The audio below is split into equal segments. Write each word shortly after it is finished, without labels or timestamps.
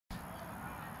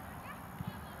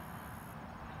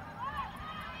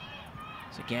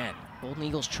So again, Golden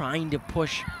Eagles trying to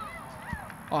push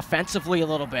offensively a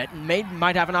little bit, and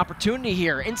might have an opportunity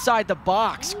here inside the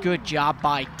box. Good job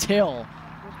by Till.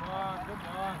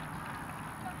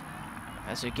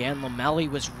 As again, Lamelli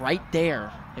was right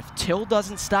there. If Till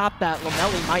doesn't stop that,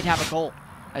 Lamelli might have a goal,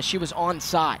 as she was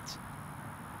onside.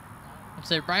 I'd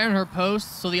say right on her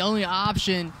post, so the only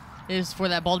option is for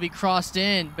that ball to be crossed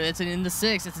in, but it's in the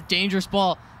 6. It's a dangerous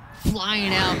ball,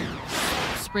 flying out.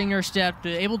 Springer step,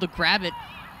 able to grab it.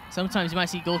 Sometimes you might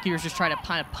see goalkeepers just try to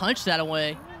kind of punch that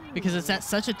away because it's at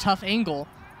such a tough angle.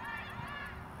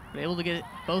 But able to get it,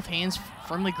 both hands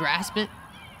firmly grasp it.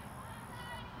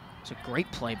 It's a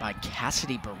great play by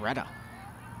Cassidy Beretta,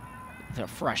 the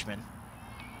freshman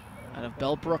out of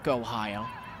Bellbrook, Ohio.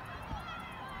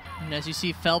 And as you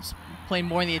see Phelps playing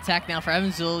more in the attack now for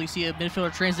Evansville, you see a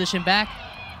midfielder transition back.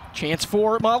 Chance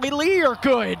for Molly Lear,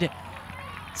 good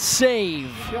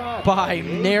save by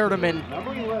Nerdeman.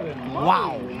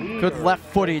 Wow, good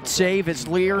left-footed save as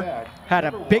Lear had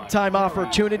a big-time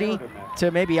opportunity to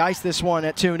maybe ice this one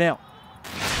at 2-0.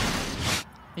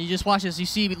 And you just watch this, you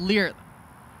see Lear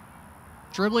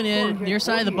dribbling in, near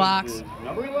side of the box.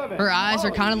 Her eyes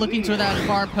are kind of looking to that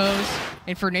far post.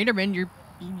 And for Naderman,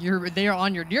 you're there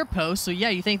on your near post, so yeah,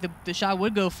 you think the shot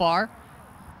would go far.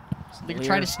 So they can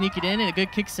try to sneak it in, and a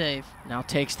good kick save. Now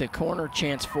takes the corner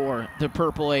chance for the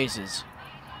Purple Aces.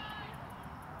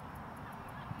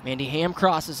 Mandy Ham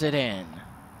crosses it in.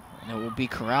 And it will be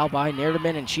corralled by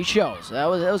Nerdeman, and she shows. That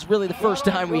was really the first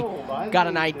time we got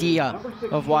an idea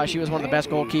of why she was one of the best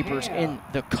goalkeepers in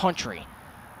the country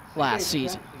last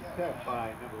season.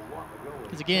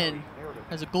 Because again,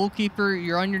 as a goalkeeper,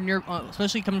 you're on your near,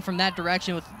 especially coming from that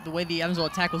direction with the way the Evansville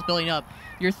attack was building up,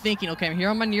 you're thinking, okay, I'm here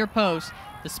on my near post,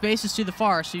 the space is to the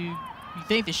far, so you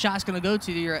think the shot's going to go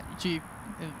to your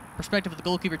perspective of the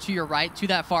goalkeeper to your right, to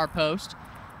that far post.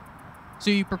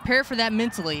 So you prepare for that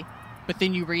mentally, but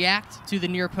then you react to the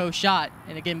near post shot,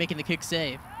 and again, making the kick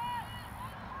save.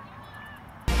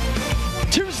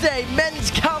 Tuesday, men's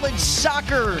college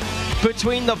soccer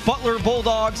between the Butler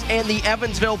Bulldogs and the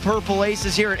Evansville Purple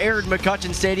Aces here at Aaron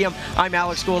McCutcheon Stadium. I'm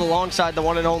Alex Gould alongside the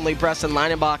one and only Preston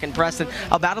Leinenbach. And Preston,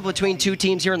 a battle between two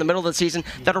teams here in the middle of the season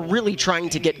that are really trying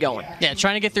to get going. Yeah,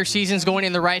 trying to get their seasons going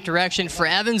in the right direction. For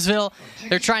Evansville,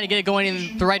 they're trying to get it going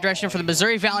in the right direction for the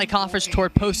Missouri Valley Conference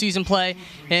toward postseason play,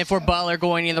 and for Butler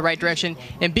going in the right direction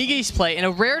in Big East play in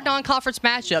a rare non-conference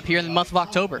matchup here in the month of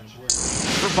October.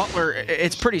 For Butler,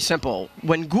 it's pretty simple.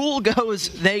 When Gould goes,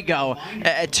 they go.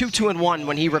 At 2-2-1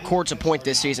 when he records a point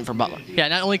this season for Butler. Yeah,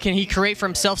 not only can he create for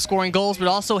himself scoring goals, but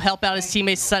also help out his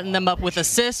teammates, setting them up with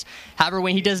assists. However,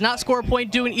 when he does not score a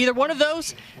point doing either one of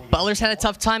those, Butler's had a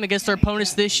tough time against their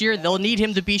opponents this year. They'll need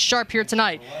him to be sharp here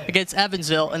tonight against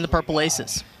Evansville and the Purple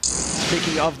Aces.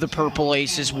 Speaking of the Purple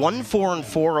Aces,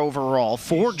 1-4-4 overall.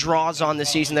 4 draws on the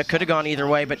season that could have gone either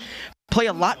way, but play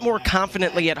a lot more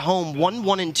confidently at home,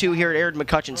 1-1-2 here at Aaron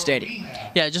McCutcheon Stadium.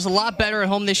 Yeah, just a lot better at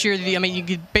home this year. I mean, you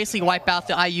could basically wipe out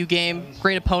the IU game.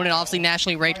 Great opponent, obviously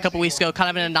nationally ranked a couple weeks ago, kind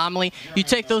of an anomaly. You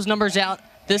take those numbers out,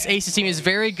 this Aces team is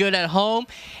very good at home,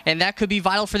 and that could be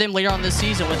vital for them later on this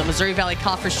season when the Missouri Valley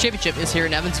Conference Championship is here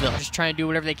in Evansville. Just trying to do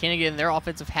whatever they can to get in their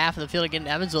offensive half of the field again in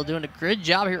Evansville, doing a good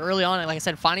job here early on, and like I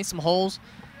said, finding some holes,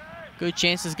 good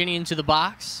chances getting into the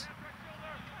box.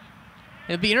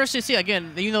 It'd be interesting to see,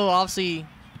 again, even though obviously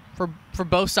for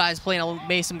both sides playing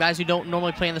maybe some guys who don't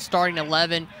normally play in the starting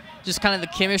 11, just kind of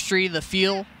the chemistry, the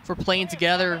feel for playing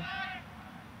together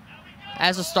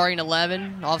as a starting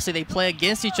 11. Obviously they play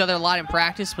against each other a lot in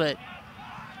practice, but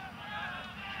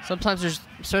sometimes there's,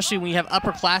 especially when you have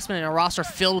upperclassmen and a roster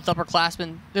filled with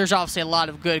upperclassmen, there's obviously a lot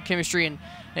of good chemistry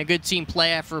and good team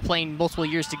play after playing multiple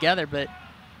years together, but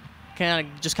kind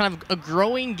of a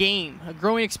growing game, a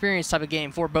growing experience type of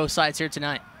game for both sides here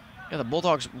tonight. Yeah, the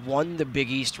Bulldogs won the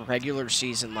Big East regular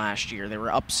season last year. They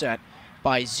were upset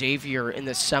by Xavier in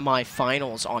the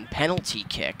semifinals on penalty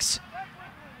kicks.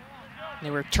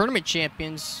 They were tournament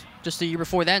champions just the year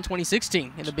before that in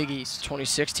 2016 in the Big East.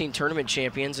 2016 tournament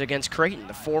champions against Creighton,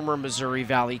 the former Missouri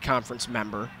Valley Conference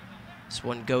member. This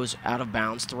one goes out of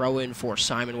bounds. Throw in for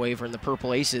Simon Waver and the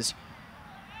Purple Aces.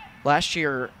 Last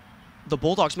year, the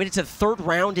Bulldogs made it to the 3rd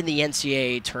round in the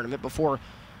NCAA tournament before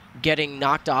getting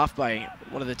knocked off by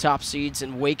one of the top seeds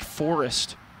in Wake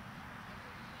Forest.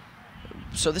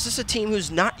 So this is a team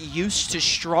who's not used to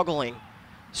struggling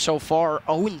so far.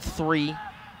 0-3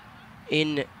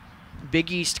 in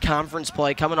Big East Conference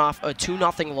play, coming off a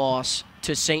 2-0 loss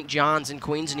to St. John's in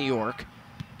Queens, New York.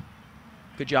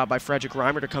 Good job by Frederick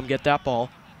Reimer to come get that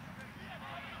ball.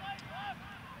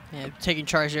 Yeah, taking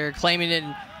charge there, claiming it,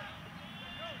 and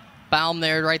Baum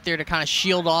there, right there to kind of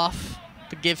shield off,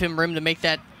 to give him room to make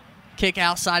that kick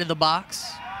outside of the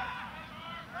box.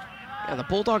 Yeah, the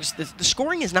Bulldogs, the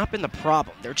scoring has not been the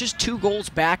problem. They're just 2 goals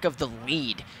back of the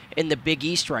lead in the Big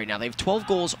East right now. They have 12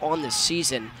 goals on this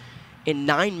season in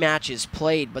 9 matches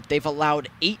played, but they've allowed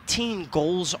 18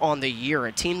 goals on the year,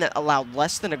 a team that allowed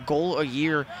less than a goal a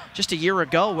year just a year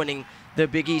ago, winning the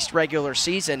Big East regular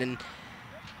season. And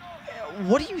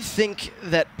what do you think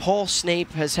that Paul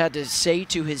Snape has had to say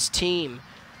to his team,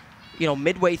 you know,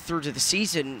 midway through to the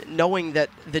season, knowing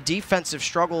that the defensive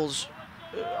struggles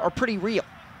are pretty real?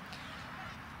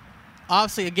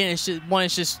 Obviously, again, it's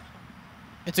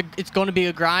going to be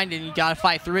a grind, and you got to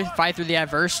fight through the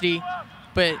adversity.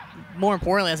 But more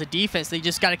importantly, as a defense, they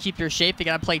just got to keep their shape. They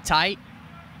got to play tight,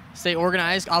 stay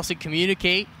organized, obviously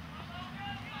communicate.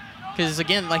 Because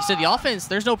again, like I said, the offense,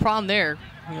 there's no problem there.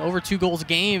 You know, over 2 goals a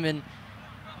game,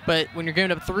 but when you're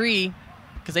giving up 3,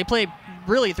 because they play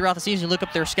really throughout the season, you look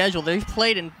up their schedule, they've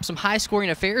played in some high-scoring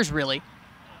affairs. Really,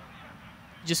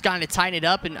 just gotten to tighten it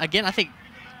up. And again, I think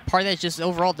part of that is just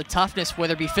overall the toughness,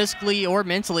 whether it be physically or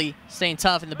mentally, staying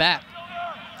tough in the back.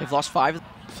 They've lost 5.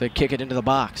 They kick it into the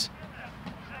box.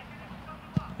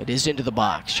 It is into the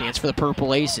box. Chance for the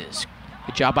Purple Aces.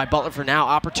 Good job by Butler for now.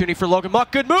 Opportunity for Logan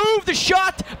Muck. Good move. The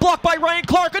shot blocked by Ryan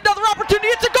Clark. Another opportunity.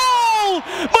 It's a goal!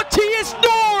 Matthias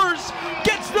Norris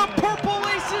gets the Purple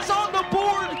Aces on the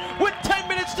board with 10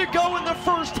 minutes to go in the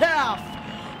first half.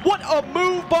 What a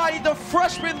move by the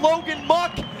freshman Logan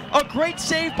Muck. A great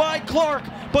save by Clark,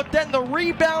 but then the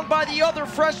rebound by the other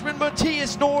freshman,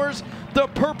 Matthias Norris. The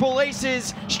Purple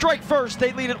Aces strike first.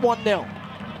 They lead at 1-0.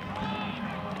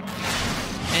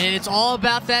 And it's all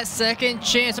about that second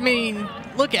chance. I mean,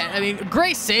 look at it. I mean,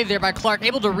 great save there by Clark,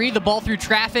 able to read the ball through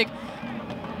traffic.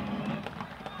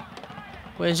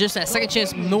 But it's just that second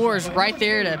chance. Norris right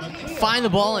there to find the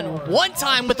ball, and one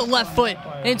time with the left foot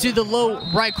into the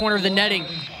low right corner of the netting.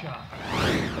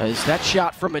 As that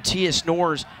shot from Matthias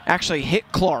Norris actually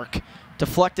hit Clark,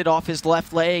 deflected off his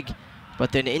left leg,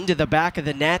 but then into the back of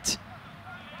the net.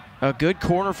 A good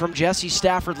corner from Jesse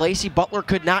Stafford-Lacey. Butler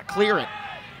could not clear it.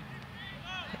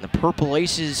 And the Purple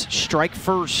Aces strike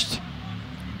first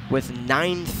with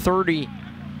 9:30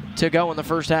 to go in the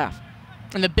first half.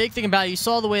 And the big thing about it, you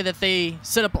saw the way that they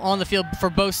set up on the field for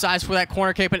both sides for that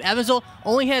corner kick, but Evansville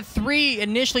only had 3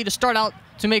 initially to start out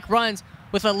to make runs,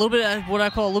 with a little bit of what I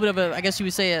call a little bit of a, I guess you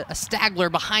would say, a staggler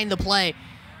behind the play,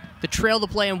 to trail the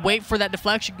play and wait for that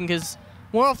deflection, because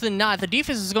more often than not, if the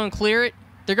defense is going to clear it,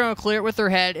 they're going to clear it with their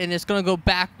head, and it's going to go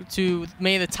back to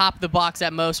maybe the top of the box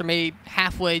at most, or maybe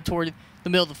halfway toward the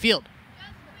middle of the field.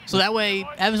 So that way,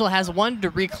 Evansville has one to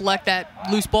recollect that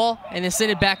loose ball and then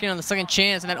send it back in on the second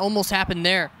chance, and that almost happened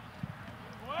there.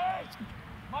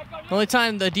 The only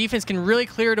time the defense can really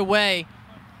clear it away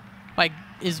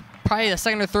is probably the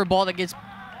second or third ball that gets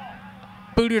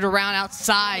booted around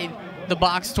outside the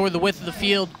box toward the width of the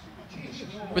field,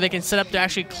 where they can set up to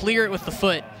actually clear it with the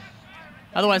foot.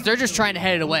 Otherwise, they're just trying to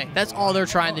head it away. That's all they're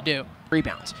trying to do.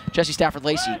 Rebounds. Jesse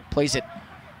Stafford-Lacey plays it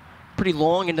pretty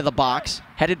long into the box,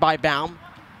 headed by Baum.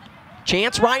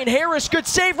 Chance, Ryan Harris, good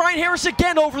save. Ryan Harris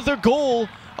again over the goal.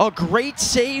 A great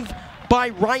save by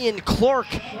Ryan Clark.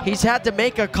 He's had to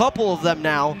make a couple of them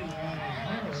now.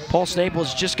 Paul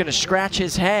Staples just going to scratch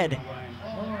his head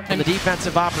on the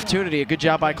defensive opportunity. A good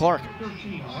job by Clark.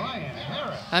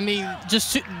 I mean,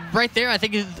 just right there, I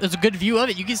think it's a good view of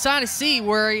it. You can kind of see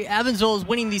where Evansville is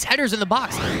winning these headers in the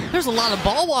box. There's a lot of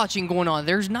ball watching going on.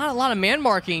 There's not a lot of man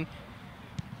marking.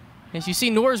 As you see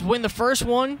Norris win the first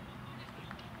one,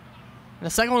 and the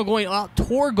second one going out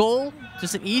toward goal.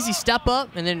 Just an easy step up,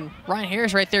 and then Ryan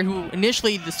Harris right there, who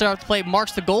initially to start the play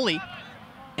marks the goalie.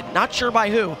 Not sure by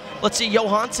who. Let's see,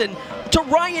 Johansson to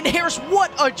Ryan Harris.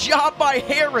 What a job by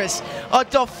Harris. A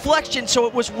deflection, so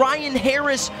it was Ryan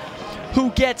Harris who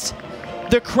gets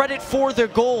the credit for the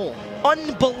goal.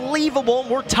 Unbelievable.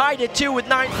 We're tied at 2 with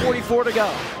 9:44 to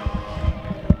go.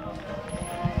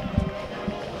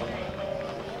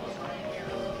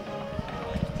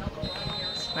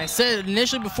 I said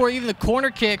initially before even the corner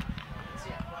kick,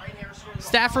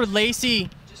 Stafford-Lacey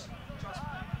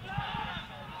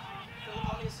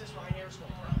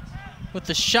with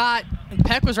the shot, and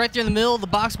Peck was right there in the middle of the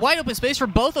box. Wide open space for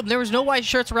both of them. There was no white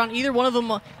shirts around either one of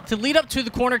them to lead up to the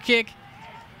corner kick.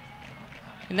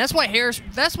 And that's why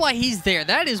he's there.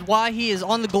 That is why he is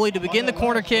on the goalie to begin the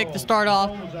corner kick to start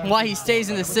off, and why he stays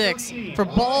in the 6. For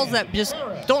balls that just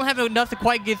don't have enough to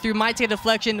quite get through, might take a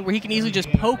deflection where he can easily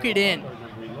just poke it in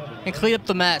and clean up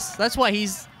the mess. That's why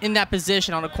he's in that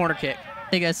position on a corner kick. I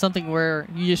think that's something where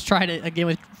you just try to, again,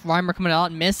 with Reimer coming out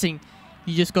and missing,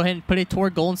 you just go ahead and put it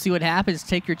toward goal and see what happens.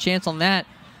 Take your chance on that.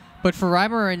 But for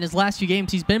Reimer in his last few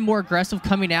games, he's been more aggressive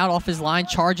coming out off his line,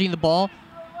 charging the ball.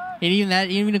 And even that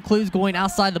even includes going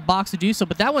outside the box to do so.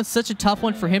 But that one's such a tough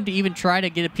one for him to even try to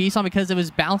get a piece on because it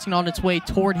was bouncing on its way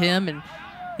toward him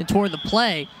and toward the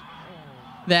play.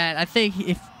 That I think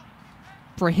if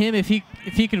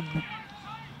he could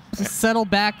settle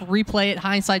back, replay it,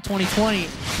 hindsight 2020,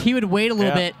 he would wait a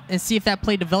little bit and see if that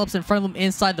play develops in front of him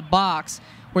inside the box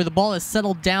where the ball is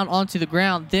settled down onto the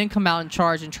ground, then come out and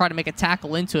charge and try to make a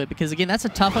tackle into it. Because, again, that's a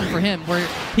tough one for him where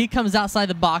he comes outside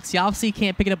the box. He obviously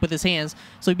can't pick it up with his hands,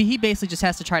 so he basically just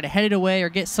has to try to head it away or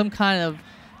get some kind of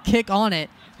kick on it.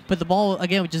 But the ball,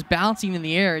 again, just bouncing in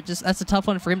the air, that's a tough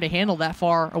one for him to handle that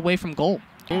far away from goal.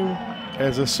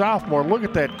 As a sophomore, look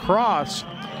at that cross,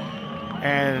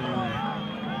 and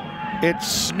it's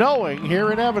snowing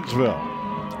here in Evansville.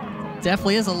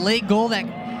 Definitely is a late goal that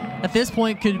at this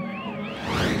point could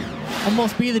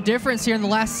almost be the difference here in the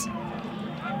last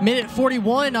minute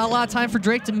 41. Not a lot of time for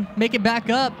Drake to make it back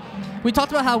up. We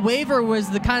talked about how Waver was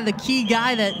the kind of the key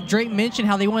guy that Drake mentioned,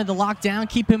 how they wanted to lock down,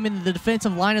 keep him in the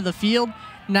defensive line of the field,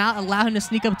 not allow him to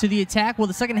sneak up to the attack. Well,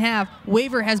 the second half,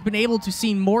 Waver has been able to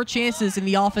see more chances in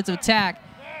the offensive attack,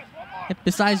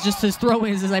 besides just his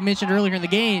throw-ins, as I mentioned earlier in the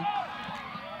game.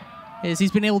 Is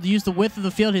he's been able to use the width of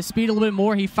the field, his speed a little bit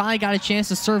more. He finally got a chance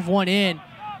to serve one in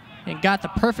and got the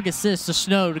perfect assist to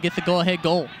Snow to get the go-ahead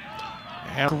goal.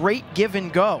 Great give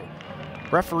and go.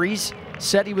 Referees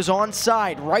said he was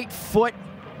onside. Right foot,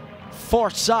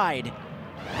 far side.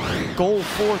 Goal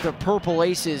for the Purple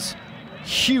Aces.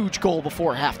 Huge goal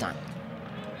before halftime.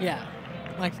 Yeah,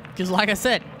 because like I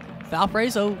said,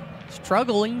 Valparaiso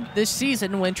struggling this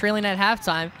season when trailing at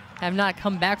halftime. Have not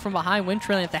come back from behind when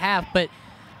trailing at the half, but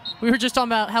we were just talking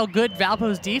about how good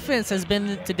Valpo's defense has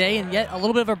been today, and yet a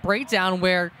little bit of a breakdown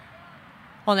where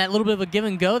on that little bit of a give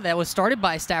and go that was started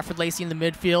by Stafford Lacey in the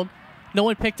midfield, no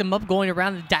one picked him up going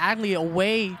around diagonally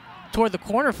away toward the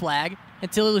corner flag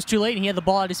until it was too late and he had the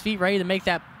ball at his feet ready to make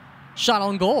that shot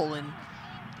on goal. And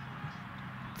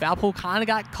Valpo kind of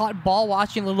got caught ball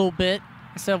watching a little bit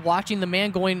instead of watching the man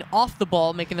going off the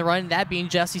ball, making the run, that being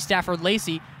Jesse Stafford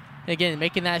Lacey. And again,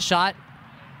 making that shot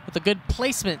with a good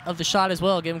placement of the shot as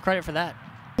well. Give him credit for that.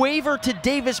 Waver to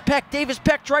Davis Peck. Davis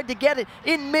Peck tried to get it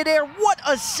in midair. What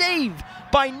a save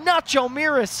by Nacho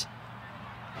Miras.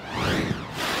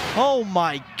 Oh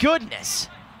my goodness.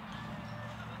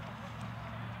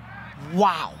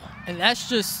 Wow. And that's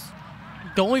just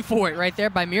going for it right there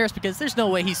by Miras, because there's no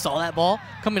way he saw that ball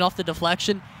coming off the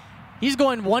deflection. He's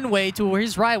going one way to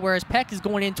his right, whereas Peck is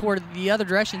going in toward the other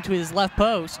direction to his left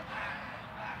post.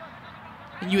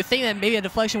 And you would think that maybe a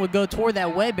deflection would go toward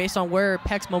that way based on where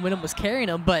Peck's momentum was carrying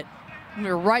him, but we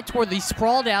were right toward the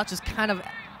sprawled out, just kind of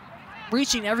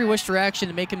reaching every which direction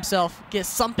to make himself get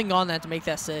something on that to make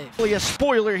that save. A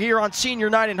spoiler here on senior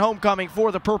night and homecoming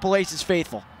for the Purple Aces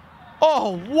faithful.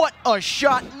 Oh, what a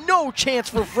shot. No chance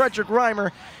for Frederick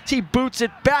Reimer. He boots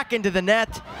it back into the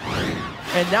net.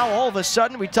 And now all of a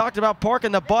sudden, we talked about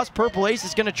parking the bus. Purple Ace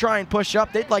is going to try and push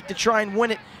up. They'd like to try and win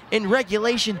it in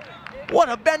regulation. What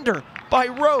a bender by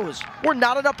Rose. We're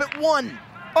knotted up at 1.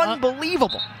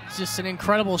 Unbelievable. It's just an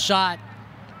incredible shot.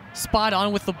 Spot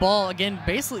on with the ball. Again,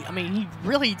 basically, I mean, he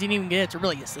really didn't even get it to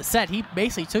really get the set. He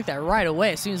basically took that right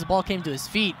away as soon as the ball came to his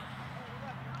feet.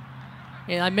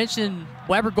 And I mentioned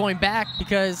Weber going back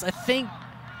because I think,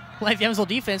 like the Evansville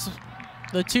defense,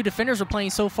 the two defenders were playing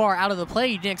so far out of the play,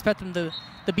 you didn't expect them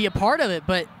to be a part of it,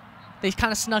 but they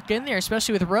kind of snuck in there,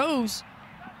 especially with Rose.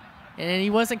 And he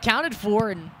wasn't counted for,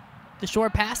 and the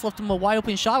short pass left him a wide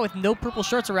open shot with no purple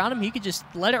shirts around him. He could just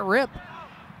let it rip.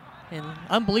 And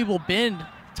unbelievable bend,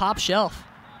 top shelf.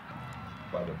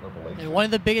 And one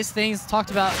of the biggest things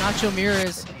talked about Nacho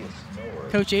Miras,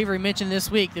 Coach Avery mentioned this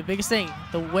week, the biggest thing,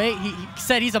 the way he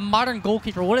said he's a modern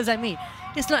goalkeeper. What does that mean?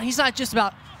 He's not just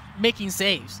about making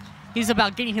saves. He's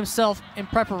about getting himself in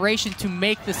preparation to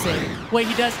make the save, what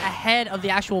he does ahead of the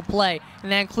actual play,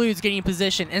 and that includes getting in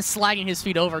position and sliding his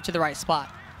feet over to the right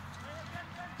spot.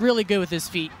 Really good with his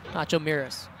feet, Nacho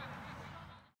Miras.